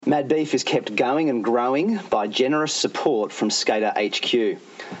Mad Beef is kept going and growing by generous support from Skater HQ.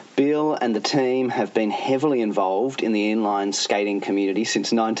 Bill and the team have been heavily involved in the inline skating community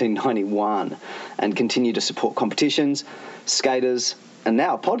since 1991 and continue to support competitions, skaters, and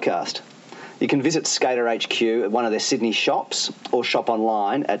now a podcast. You can visit Skater HQ at one of their Sydney shops or shop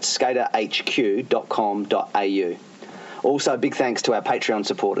online at skaterhq.com.au. Also, big thanks to our Patreon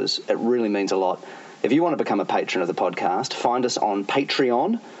supporters. It really means a lot. If you want to become a patron of the podcast, find us on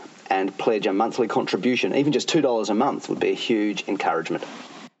Patreon and pledge a monthly contribution. Even just $2 a month would be a huge encouragement.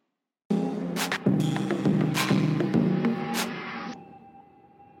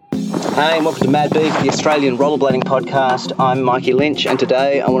 Hey, and welcome to Mad Beef, the Australian rollerblading podcast. I'm Mikey Lynch, and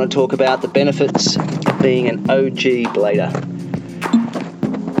today I want to talk about the benefits of being an OG blader.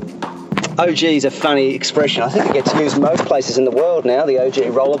 OG is a funny expression. I think it gets used most places in the world now, the OG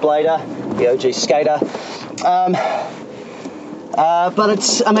rollerblader, the OG skater.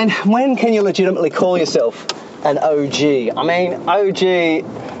 But when can you legitimately call yourself an OG? I mean, OG,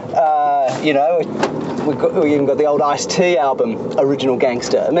 we even got the old Ice-T album, Original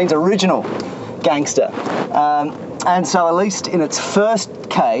Gangster. It means original gangster. And so at least in its first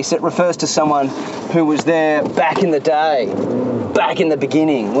case, it refers to someone who was there back in the day, back in the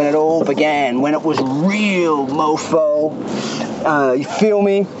beginning, when it all began, when it was real mofo. You feel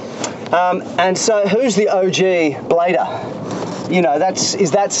me? And so who's the OG blader? You know,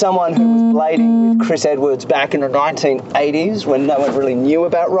 is that someone who was blading with Chris Edwards back in the 1980s when no one really knew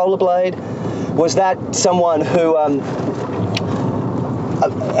about rollerblade? Was that someone who...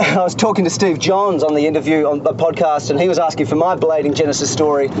 I was talking to Steve Johns on the interview on the podcast, and he was asking for my blading genesis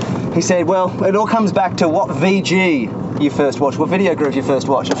story. He said, well, it all comes back to what VG you first watched, what video group you first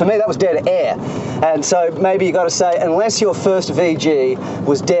watched. And for me, that was Dead Air. And so maybe you got to say, unless your first VG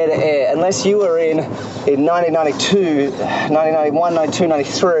was Dead Air, unless you were in 1992, 1991, 92,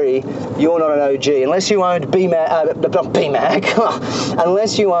 93, you're not an OG. Unless you owned BMAC,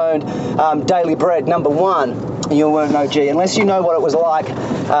 unless you owned Daily Bread #1, you weren't an OG. Unless you know what it was like to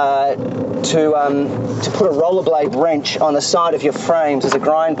put a rollerblade wrench on the side of your frames as a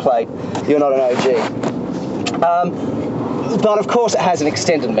grind plate, you're not an OG. But of course it has an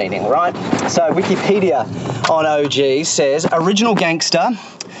extended meaning, right? So Wikipedia on OG says original gangster,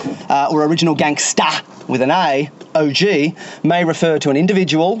 or original gangsta with an A, OG, may refer to an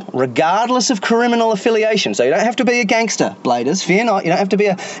individual regardless of criminal affiliation. So you don't have to be a gangster, bladers, fear not. You don't have to be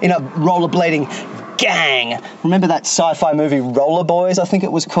in a rollerblading gang. Remember that sci-fi movie Roller Boys, I think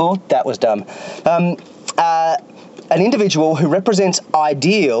it was called? That was dumb. An individual who represents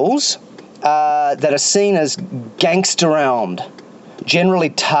ideals that are seen as gangster-owned,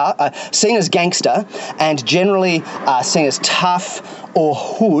 generally seen as gangster, and generally seen as tough or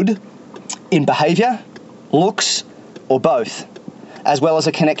hood in behaviour, looks, or both, as well as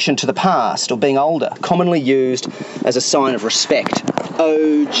a connection to the past or being older, commonly used as a sign of respect.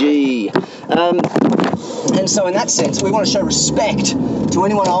 OG. And so in that sense, we want to show respect to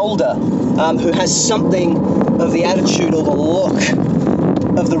anyone older who has something of the attitude or the look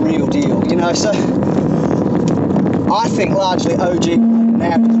of the real deal, you know. So I think largely OG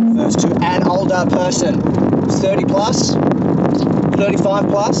now refers to an older person, 30 plus, 35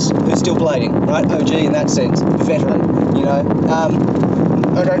 plus, who's still blading, right? OG in that sense, veteran, you know.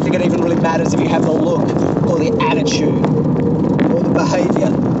 I don't think it even really matters if you have the look or the attitude or the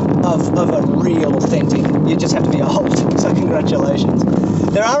behaviour of a real authentic. You just have to be old, so congratulations.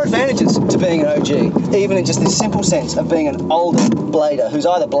 There are advantages to being an OG, even in just this simple sense of being an older blader who's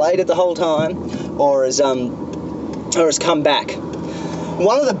either bladed the whole time or has come back.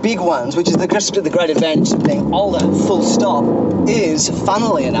 One of the big ones, which is the great advantage of being older, full stop, is,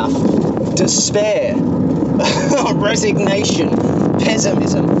 funnily enough, despair, resignation,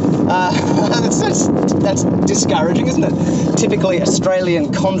 pessimism. That's discouraging, isn't it? Typically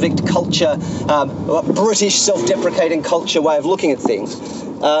Australian convict culture, British self-deprecating culture way of looking at things.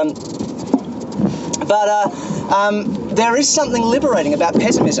 But there is something liberating about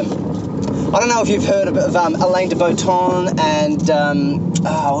pessimism. I don't know if you've heard of Alain de Botton and,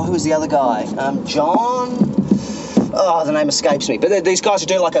 who was the other guy? John? Oh, the name escapes me. But these guys who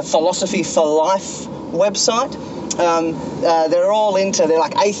do like a Philosophy for Life website. They're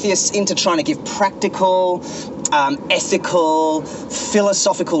like atheists into trying to give practical, ethical,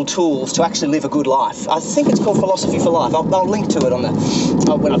 philosophical tools to actually live a good life. I think it's called Philosophy for Life. I'll link to it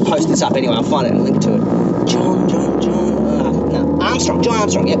when I post this up anyway. I'll find it and link to it. John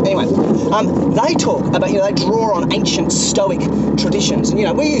Armstrong, yeah, anyway. They talk about, they draw on ancient Stoic traditions.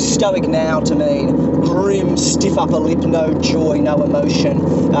 And, we use Stoic now to mean grim, stiff upper lip, no joy, no emotion,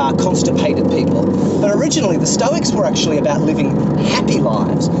 constipated people. But originally, the Stoics were actually about living happy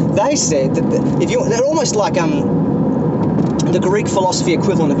lives, they said that they're almost like the Greek philosophy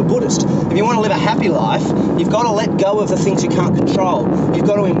equivalent of a Buddhist. If you want to live a happy life, you've got to let go of the things you can't control. You've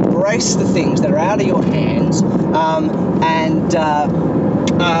got to embrace the things that are out of your hands, and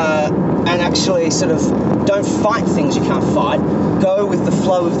actually sort of don't fight things you can't fight. Go with the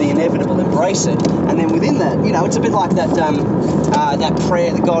flow of the inevitable, embrace it, and then within that, it's a bit like that that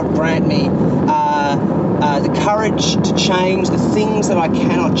prayer that God grant me the courage to change the things that I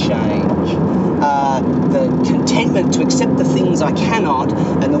cannot change, the contentment to accept the things I cannot,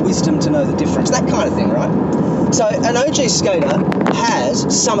 and the wisdom to know the difference. That kind of thing, right? So an OG skater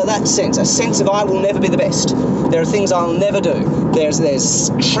has some of that sense, a sense of I will never be the best. There are things I'll never do. There's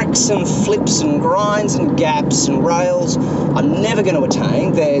tricks and flips and grinds and gaps and rails I'm never going to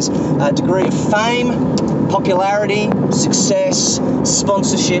attain. There's a degree of fame, popularity, success,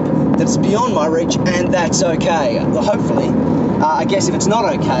 sponsorship that's beyond my reach, and that's okay. Well, hopefully, I guess if it's not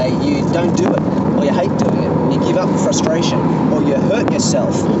okay, you don't do it, or you hate doing it, you give up in frustration, or you hurt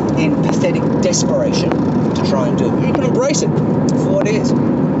yourself in pathetic desperation to try and do it. You can embrace it for what it is.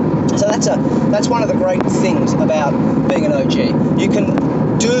 So that's one of the great things about being an OG. You can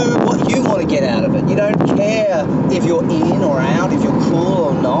do what you want to get out of it. You don't care if you're in or out, if you're cool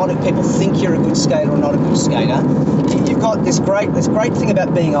or not, if people think you're a good skater or not a good skater. You've got this great thing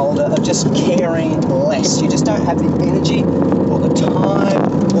about being older of just caring less. You just don't have the energy or the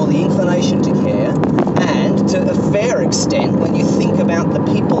time or the inclination to care. And to a fair extent, when you think about the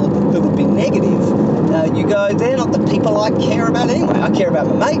people who would be negative, you go, they're not the people I care about anyway. I care about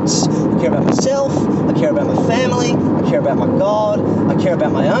my mates, I care about myself, I care about my family, I care about my God, I care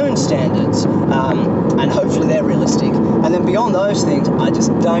about my own standards, and hopefully they're realistic. And then beyond those things, I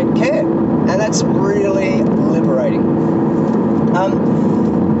just don't care. And that's really liberating.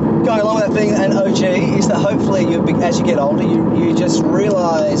 Going along with that being an OG is that hopefully as you get older, you just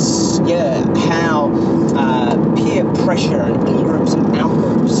realise, how peer pressure and in-groups and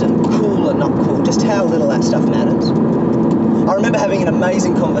out-groups and cool and not cool, just how little that stuff matters. I remember having an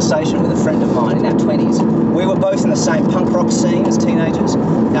amazing conversation with a friend of mine in our 20s. We were both in the same punk rock scene as teenagers,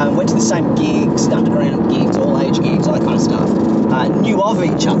 went to the same gigs, underground gigs, all age gigs, all that kind of stuff. Knew of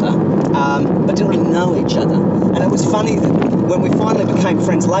each other, but didn't really know each other. And it was funny that when we finally became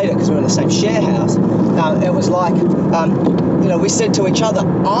friends later, because we were in the same share house, it was like, we said to each other,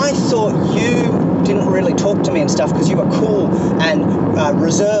 I thought you didn't really talk to me and stuff because you were cool and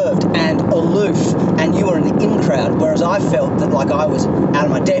reserved and aloof, and you were in the in crowd, whereas I felt that like I was out of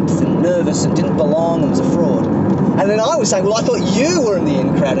my depth and nervous and didn't belong and was a fraud. And then I was saying, well, I thought you were in the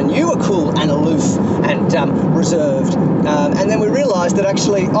in crowd and you were cool and aloof and reserved. And then we realised that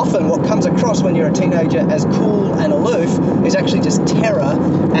actually often what comes across when you're a teenager as cool and aloof is actually just terror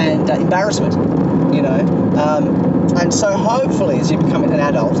and embarrassment, And so hopefully as you become an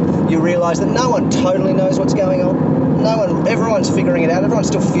adult, you realise that no one totally knows what's going on. Everyone's figuring it out. Everyone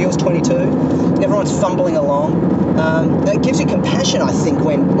still feels 22. Everyone's fumbling along. It gives you compassion, I think,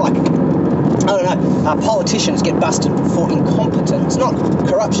 when, politicians get busted for incompetence, not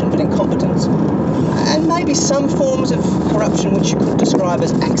corruption, but incompetence. And maybe some forms of corruption which you could describe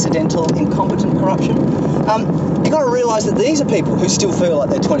as accidental, incompetent corruption. You've got to realise that these are people who still feel like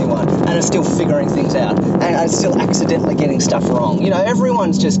they're 21 and are still figuring things out and are still accidentally getting stuff wrong.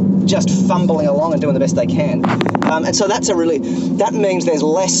 Everyone's just fumbling along and doing the best they can. And so that means there's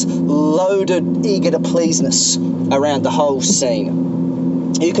less loaded, eager-to-pleaseness around the whole scene.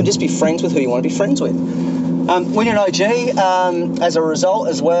 You can just be friends with who you want to be friends with. When you're an OG, as a result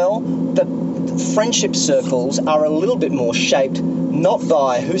as well, the friendship circles are a little bit more shaped not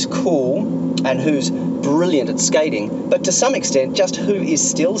by who's cool and who's brilliant at skating, but to some extent just who is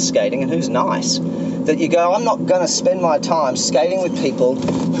still skating and who's nice. That you go, I'm not going to spend my time skating with people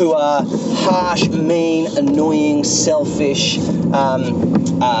who are harsh, mean, annoying, selfish,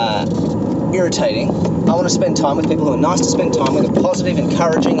 irritating. I want to spend time with people who are nice to spend time with, are positive,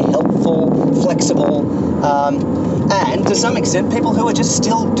 encouraging, helpful, flexible, and to some extent people who are just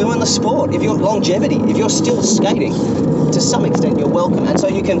still doing the sport. If you're if you're still skating, to some extent you're welcome. And so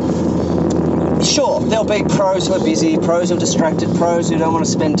you can, sure, there'll be pros who are busy, pros who are distracted, pros who don't want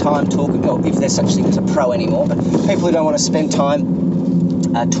to spend time talking, well, if there's such thing as a pro anymore, but people who don't want to spend time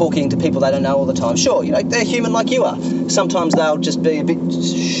talking to people they don't know all the time. Sure, they're human like you are. Sometimes they'll just be a bit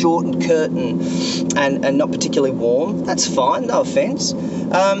short and curt and not particularly warm. That's fine, no offence.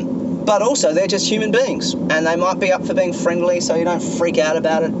 But also, they're just human beings, and they might be up for being friendly, so you don't freak out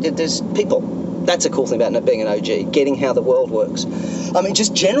about it. There's people. That's a cool thing about being an OG, getting how the world works. I mean,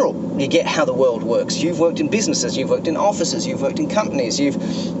 just general, you get how the world works. You've worked in businesses, you've worked in offices, you've worked in companies, you've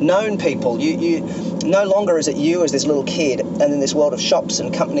known people. You no longer is it you as this little kid, and in this world of shops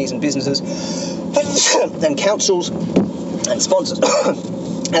and companies and businesses and councils and sponsors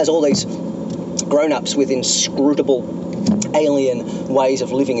as all these grown-ups with inscrutable alien ways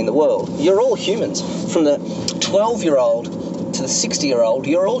of living in the world. You're all humans. From the 12-year-old to the 60-year-old,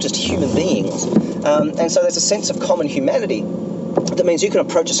 you're all just human beings. And so there's a sense of common humanity that means you can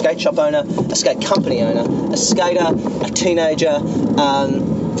approach a skate shop owner, a skate company owner, a skater, a teenager,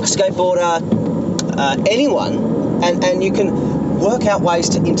 a skateboarder, anyone, and you can work out ways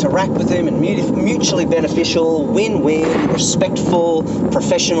to interact with them in mutually beneficial, win-win, respectful,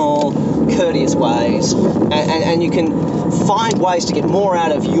 professional, courteous ways, and you can find ways to get more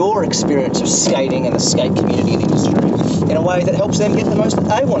out of your experience of skating and the skate community and industry in a way that helps them get the most that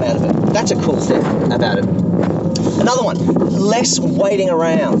they want out of it. That's a cool thing about it. Another one, less waiting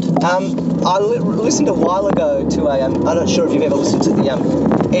around. I listened a while ago to I'm not sure if you've ever listened to the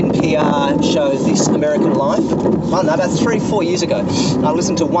NPR show This American Life. I don't know, about 3-4 years ago, I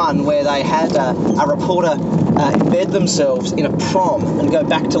listened to one where they had a reporter embed themselves in a prom and go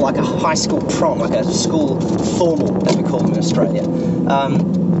back to like a high school prom, like a school formal, as we call them in Australia,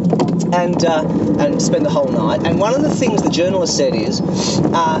 and spend the whole night. And one of the things the journalist said is,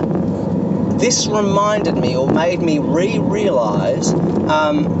 this reminded me or made me realise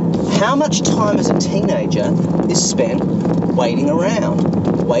how much time as a teenager is spent waiting around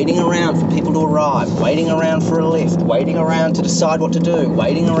for people to arrive, waiting around for a lift, waiting around to decide what to do,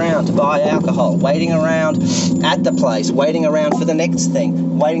 waiting around to buy alcohol, waiting around at the place, waiting around for the next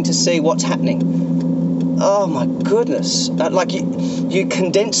thing, waiting to see what's happening. Oh my goodness. Like you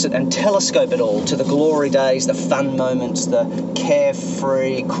condense it and telescope it all to the glory days, the fun moments, the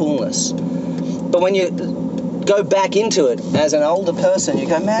carefree coolness. But when you go back into it as an older person, you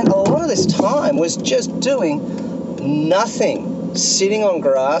go, man, a lot of this time was just doing nothing. Sitting on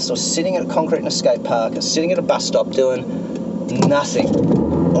grass or sitting at concrete in a skate park or sitting at a bus stop doing nothing.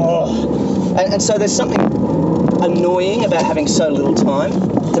 Oh. And so there's something annoying about having so little time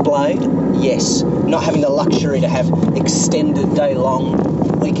to blade. Yes. Not having the luxury to have extended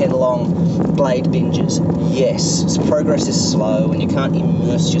day-long, weekend-long blade binges. Yes. So progress is slow and you can't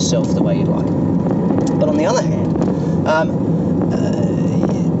immerse yourself the way you'd like. But on the other hand,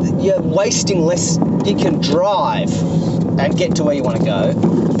 you're wasting less. You can drive and get to where you want to go,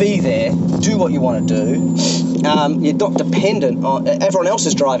 be there, do what you want to do. You're not dependent on... Everyone else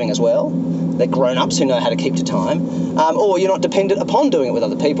is driving as well. They're grown-ups who know how to keep to time. Or you're not dependent upon doing it with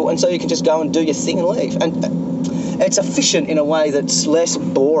other people, and so you can just go and do your thing and leave. And it's efficient in a way that's less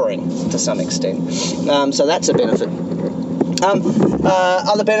boring to some extent. So that's a benefit.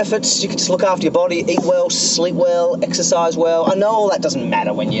 Other benefits, you can just look after your body, eat well, sleep well, exercise well. I know all that doesn't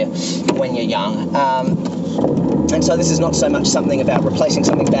matter when you're young. And so this is not so much something about replacing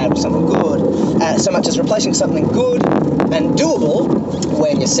something bad with something good, so much as replacing something good and doable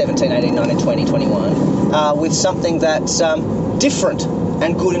when you're 17, 18, 19, 20, 21, with something that's different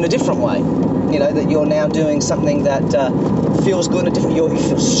and good in a different way. You know, that you're now doing something that feels good in a different... You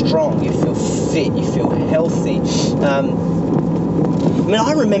feel strong, you feel fit, you feel healthy. I mean,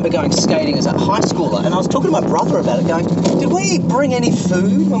 I remember going skating as a high schooler, and I was talking to my brother about it, going, did we bring any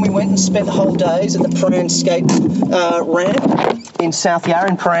food when we went and spent whole days at the Prahran skate ramp in South Yarra,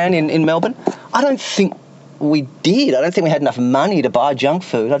 in Prahran, in Melbourne? I don't think we did. I don't think we had enough money to buy junk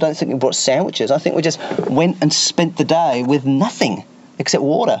food. I don't think we bought sandwiches. I think we just went and spent the day with nothing except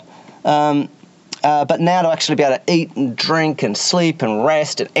water. But now to actually be able to eat and drink and sleep and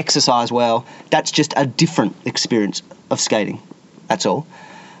rest and exercise well, that's just a different experience of skating. That's all.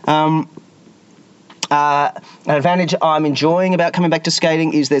 An advantage I'm enjoying about coming back to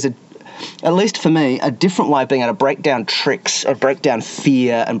skating is there's at least for me, a different way of being able to break down tricks, or break down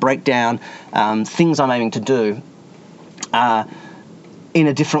fear, and break down things I'm aiming to do in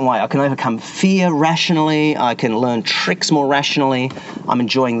a different way. I can overcome fear rationally. I can learn tricks more rationally. I'm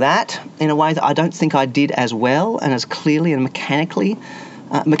enjoying that in a way that I don't think I did as well and as clearly and mechanically.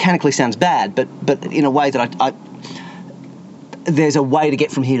 Mechanically sounds bad, but in a way that there's a way to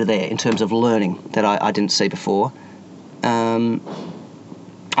get from here to there in terms of learning that I didn't see before.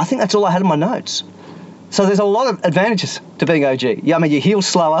 I think that's all I had in my notes. So there's a lot of advantages to being OG. Yeah, I mean, you heal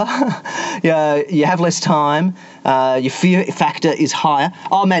slower, you have less time, your fear factor is higher.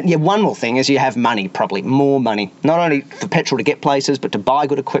 Oh man, yeah, one more thing is you have money, probably more money. Not only for petrol to get places, but to buy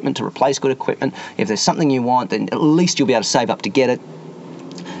good equipment, to replace good equipment. If there's something you want, then at least you'll be able to save up to get it.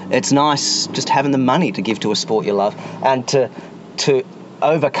 It's nice just having the money to give to a sport you love and to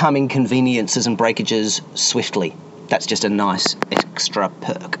overcome inconveniences and breakages swiftly. that's just a nice extra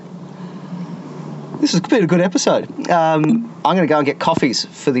perk. This has been a good episode. I'm going to go and get coffees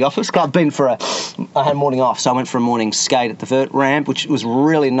for the office. I had morning off, so I went for a morning skate at the Vert ramp, which was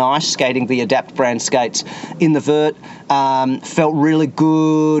really nice, skating the Adapt brand skates in the Vert. Felt really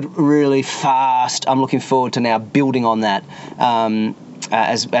good, really fast. I'm looking forward to now building on that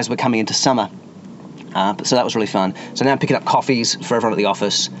as we're coming into summer. So that was really fun. So now I'm picking up coffees for everyone at the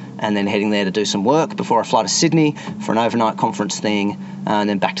office and then heading there to do some work before I fly to Sydney for an overnight conference thing, and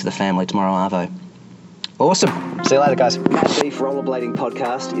then back to the family tomorrow, Arvo. Awesome. See you later, guys. Mad Beef Rollerblading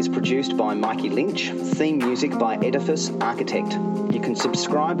Podcast is produced by Mikey Lynch. Theme music by Edifice Architect. You can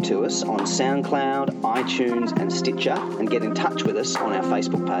subscribe to us on SoundCloud, iTunes and Stitcher, and get in touch with us on our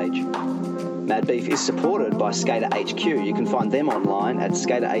Facebook page. Mad Beef is supported by Skater HQ. You can find them online at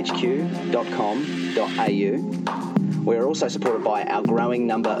skaterhq.com.au. We're also supported by our growing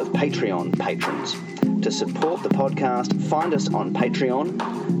number of Patreon patrons. To support the podcast, find us on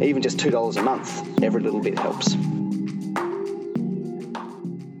Patreon. Even just $2 a month, every little bit helps.